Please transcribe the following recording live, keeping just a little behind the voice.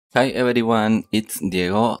Hi everyone, it's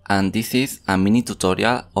Diego and this is a mini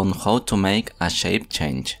tutorial on how to make a shape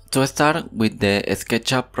change. To start with the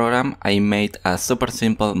SketchUp program, I made a super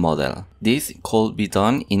simple model. This could be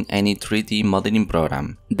done in any 3D modeling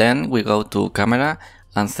program. Then we go to Camera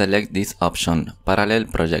and select this option, Parallel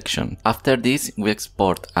Projection. After this, we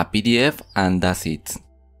export a PDF and that's it.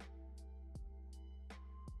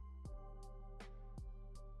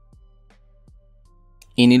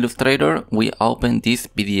 In Illustrator, we open this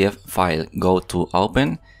PDF file, go to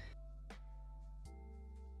Open.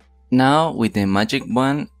 Now with the magic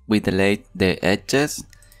wand, we delete the edges,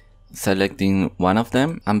 selecting one of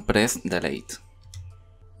them and press delete.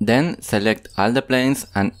 Then select all the planes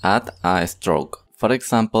and add a stroke, for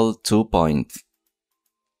example 2 points.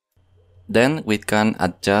 Then we can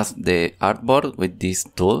adjust the artboard with this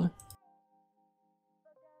tool.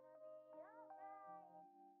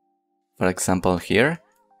 For example here.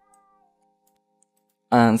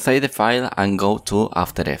 And save the file and go to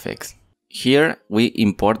After Effects. Here we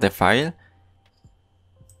import the file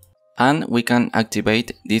and we can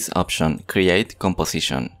activate this option, Create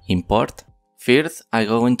Composition, Import. First I'm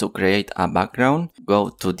going to create a background, go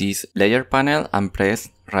to this layer panel and press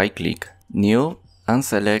right click, New and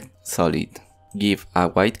select Solid. Give a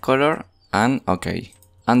white color and OK.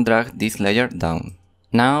 And drag this layer down.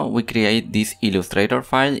 Now we create this Illustrator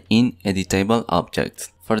file in Editable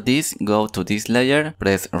Objects. For this, go to this layer,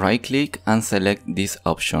 press right click and select this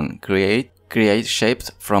option, Create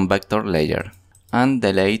Shapes from Vector Layer, and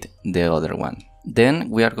delete the other one. Then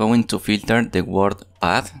we are going to filter the word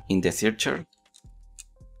path in the searcher.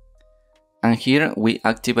 And here we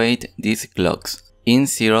activate these clocks in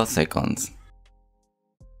 0 seconds.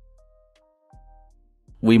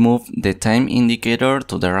 We move the time indicator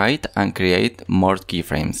to the right and create more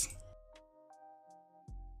keyframes.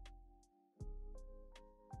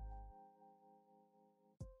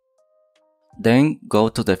 Then go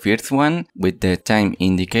to the first one with the time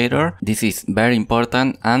indicator. This is very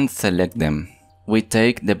important and select them. We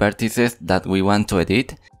take the vertices that we want to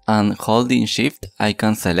edit and holding shift I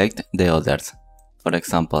can select the others. For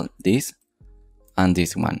example this and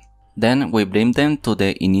this one. Then we bring them to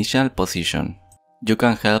the initial position. You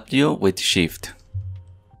can help you with shift.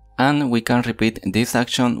 And we can repeat this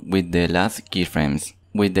action with the last keyframes.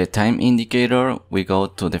 With the time indicator we go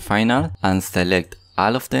to the final and select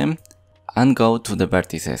all of them and go to the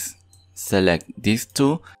vertices. Select these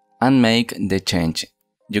two and make the change.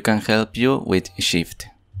 You can help you with shift.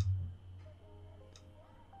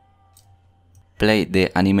 Play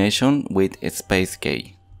the animation with space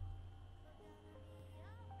key.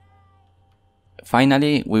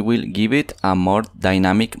 Finally, we will give it a more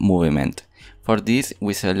dynamic movement. For this,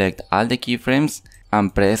 we select all the keyframes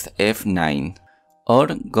and press F9. Or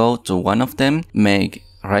go to one of them, make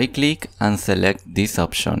right click and select this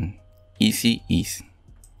option. Easy Ease.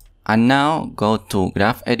 And now go to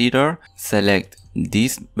Graph Editor, select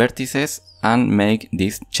these vertices and make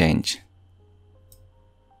this change.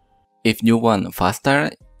 If you want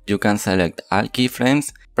faster, you can select all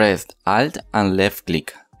keyframes, press Alt and left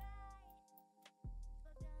click.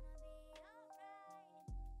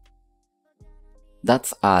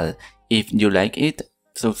 That's all. If you like it,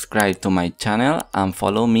 subscribe to my channel and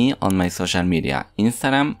follow me on my social media,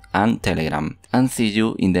 Instagram and Telegram. And see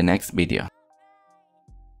you in the next video.